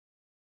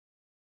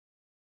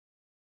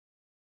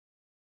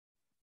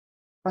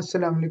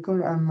Assalamu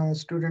alaikum. I'm a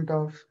student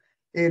of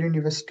Air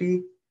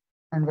University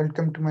and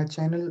welcome to my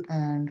channel.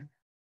 And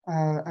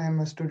I am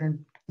a student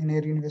in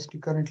Air University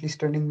currently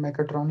studying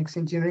mechatronics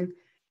engineering.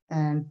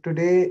 And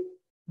today,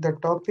 the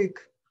topic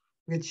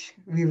which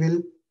we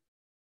will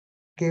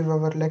give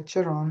our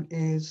lecture on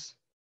is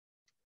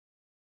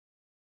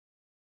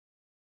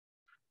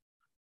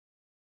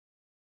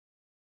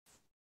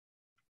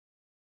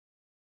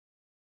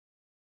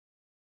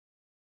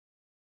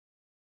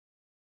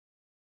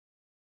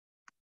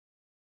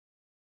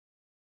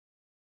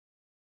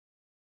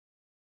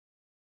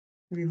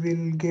we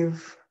will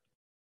give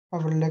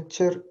our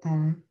lecture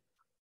on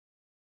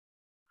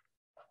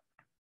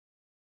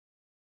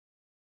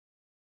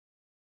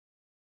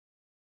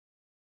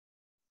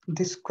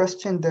this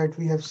question that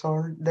we have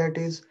solved, that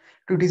is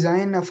to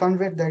design a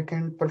firmware that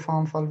can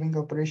perform following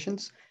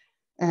operations.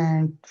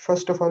 And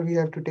first of all, we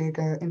have to take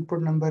an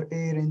input number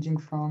A ranging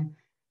from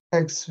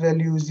X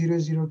value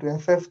 00 to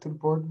FF through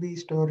port B,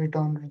 store it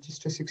on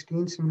register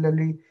 16.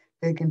 Similarly,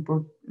 take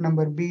input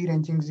number B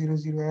ranging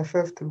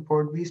 00FF through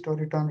port B,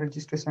 store it on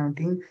register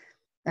 17.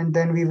 And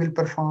then we will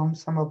perform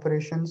some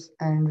operations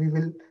and we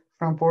will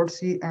from port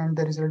C, and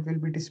the result will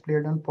be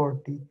displayed on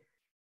port D.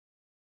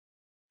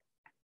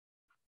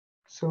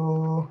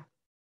 So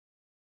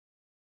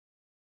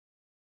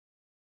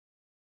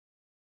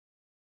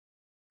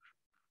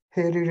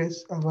here it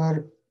is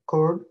our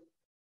code.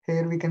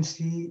 Here we can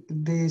see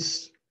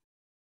this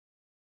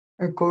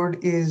code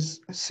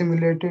is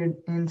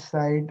simulated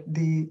inside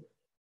the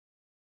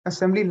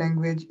assembly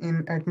language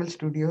in Atmel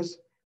Studios.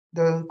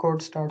 The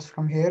code starts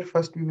from here.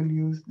 First, we will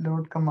use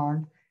load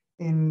command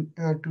in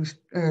to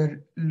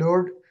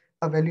load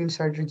a value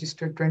inside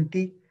register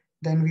 20.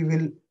 Then we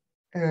will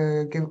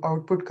give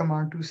output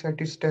command to set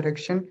its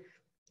direction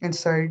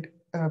inside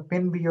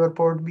pin B or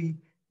port B,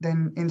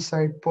 then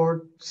inside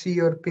port C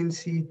or pin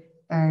C,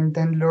 and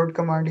then load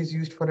command is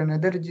used for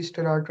another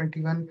register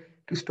R21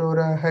 to store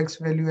a hex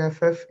value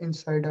FF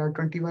inside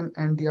R21,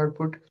 and the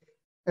output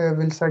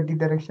will set the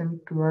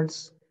direction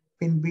towards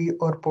pin B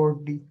or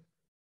port D.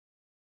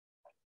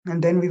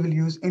 And then we will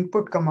use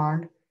input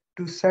command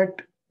to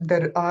set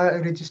the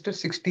register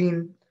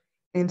 16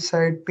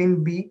 inside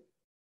pin B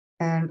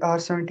and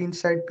R17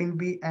 inside pin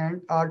B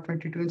and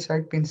R22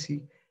 inside pin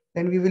C.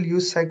 Then we will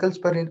use cycles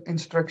per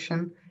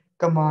instruction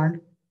command.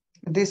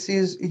 This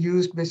is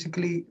used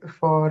basically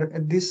for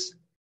this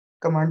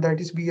command,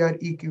 that is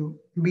BREQ.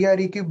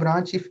 BREQ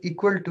branch if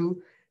equal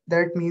to,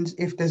 that means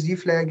if the Z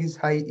flag is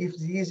high, if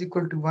Z is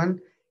equal to 1,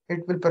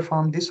 it will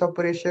perform this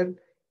operation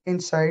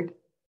inside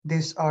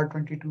this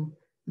R22,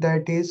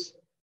 that is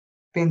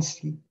pin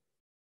C.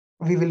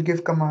 We will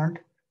give command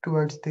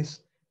towards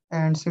this.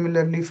 And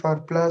similarly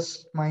for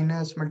plus,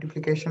 minus,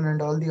 multiplication,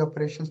 and all the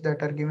operations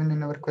that are given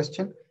in our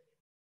question.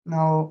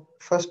 Now,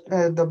 first,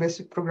 the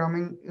basic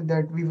programming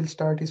that we will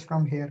start is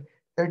from here.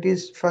 That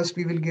is, first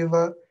we will give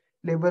a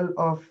label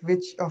of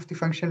which of the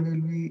function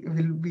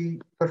will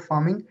be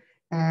performing,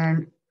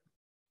 and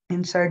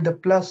inside the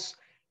plus,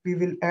 we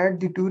will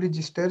add the two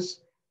registers,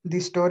 the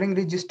storing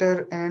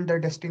register and the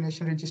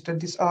destination register.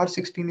 This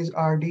R16 is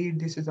RD,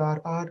 this is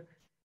RR,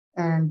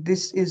 and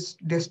this is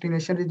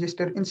destination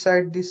register.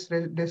 Inside this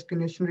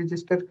destination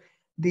register,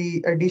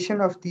 the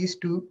addition of these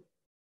two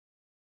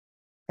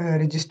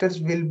registers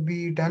will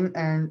be done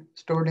and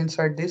stored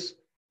inside this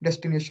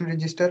destination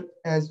register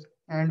as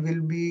and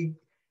will be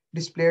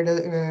displayed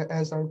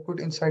as output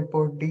inside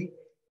port D.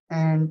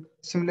 And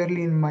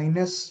similarly in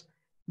minus,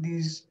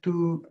 these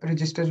two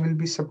registers will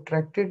be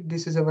subtracted.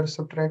 This is our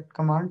subtract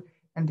command,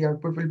 and the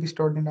output will be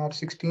stored in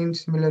R16.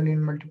 Similarly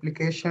in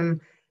multiplication,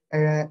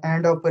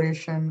 and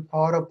operation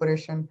or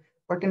operation.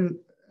 But in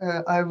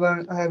I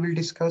will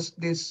discuss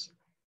this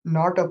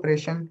not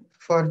operation.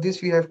 For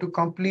this, we have to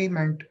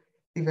complement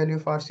the value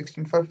of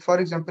R16. For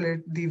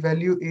example, the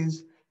value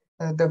is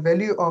the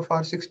value of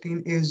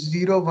R16 is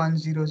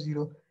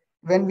 0100.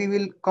 When we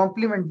will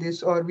complement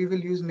this, or we will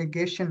use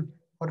negation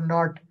or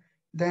not,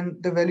 then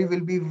the value will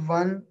be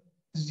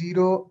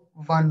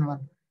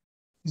 1011.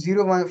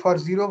 01 for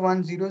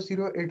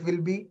 0100, it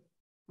will be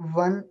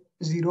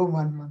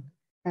 1011,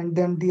 and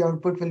then the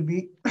output will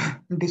be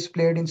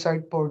displayed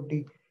inside port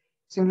D.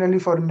 Similarly,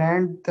 for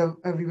NAND,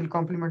 we will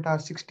complement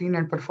R16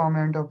 and perform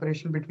AND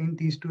operation between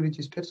these two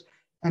registers,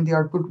 and the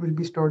output will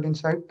be stored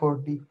inside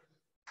port D.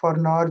 For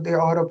NOR, the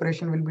OR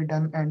operation will be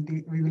done, and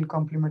we will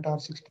complement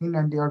R16,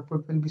 and the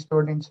output will be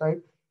stored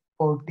inside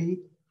port D.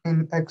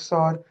 In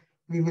XOR,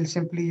 we will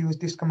simply use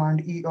this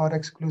command E or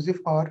exclusive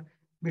OR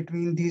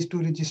between these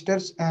two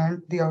registers,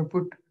 and the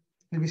output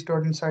will be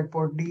stored inside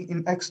port D.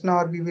 In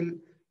XNOR, we will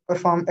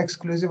perform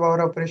exclusive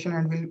OR operation,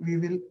 and we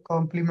will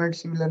complement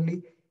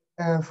similarly.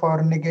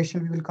 For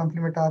negation, we will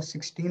complement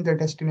R16, the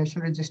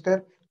destination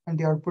register, and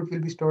the output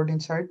will be stored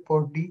inside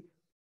port D,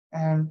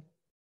 and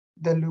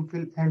the loop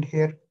will end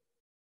here.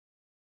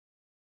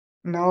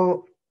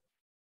 Now,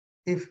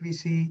 if we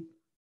see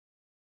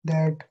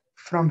that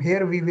from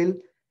here, we will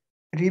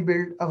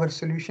rebuild our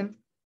solution.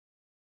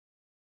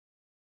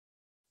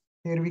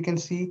 Here we can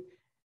see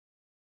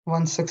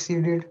once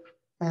succeeded,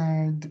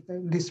 and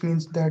this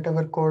means that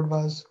our code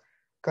was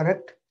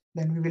correct.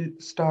 Then we will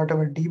start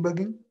our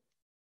debugging.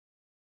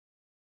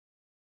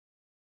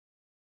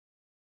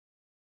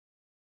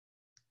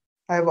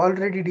 I have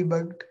already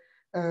debugged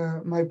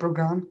my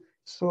program.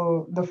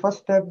 So the first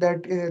step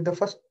that the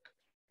first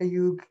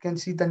you can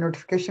see the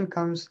notification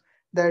comes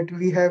that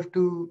we have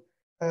to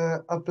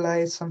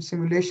apply some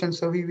simulation.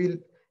 So we will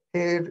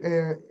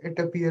here it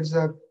appears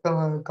a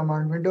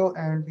command window,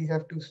 and we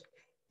have to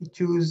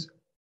choose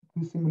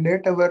to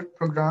simulate our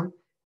program,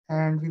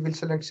 and we will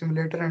select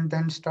simulator and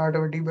then start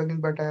our debugging.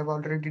 But I have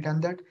already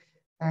done that,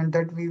 and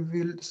that we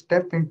will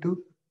step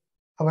into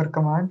our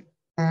command,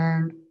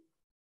 and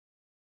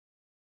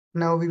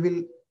now we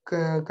will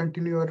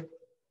continue our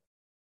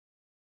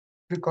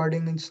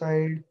recording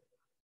inside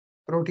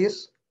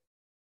Proteus.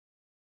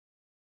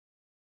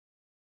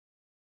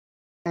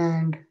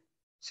 And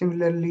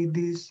similarly,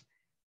 these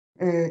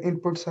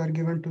inputs are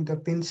given to the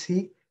pin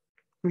C.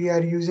 We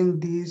are using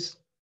these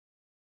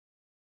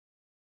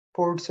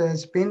ports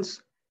as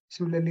pins.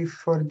 Similarly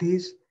for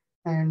these,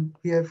 and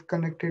we have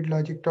connected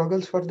logic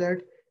toggles for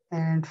that.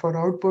 And for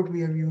output,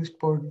 we have used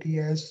port D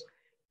as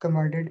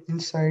commanded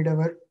inside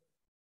our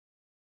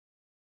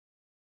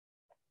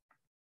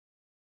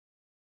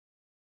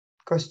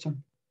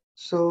custom.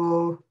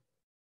 So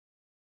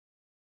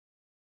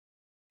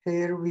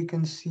here we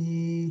can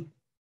see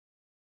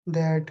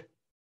that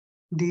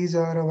these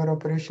are our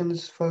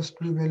operations.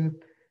 First, we will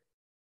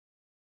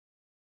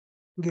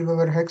give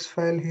our hex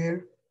file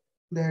here.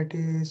 That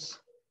is,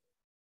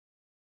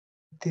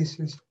 this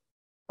is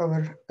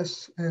our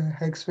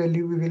hex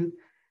value. We will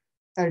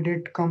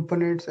edit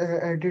components,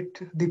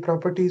 edit the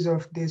properties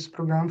of this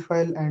program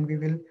file, and we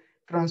will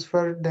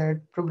transfer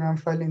that program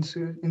file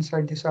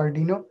inside this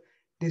Arduino.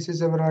 This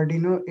is our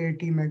Arduino AT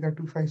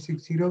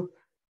Mega2560.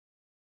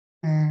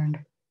 And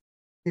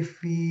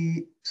if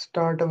we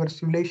start our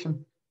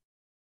simulation,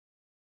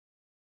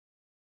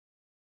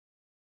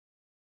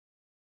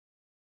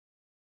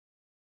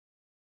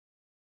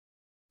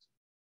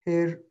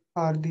 here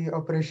are the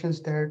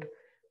operations that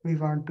we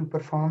want to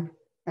perform.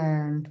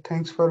 And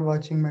thanks for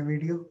watching my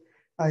video.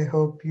 I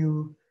hope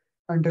you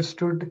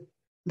understood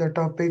the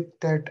topic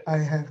that I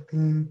have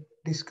been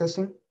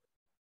discussing.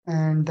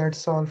 And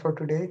that's all for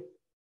today.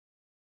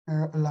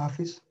 Allah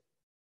Hafiz.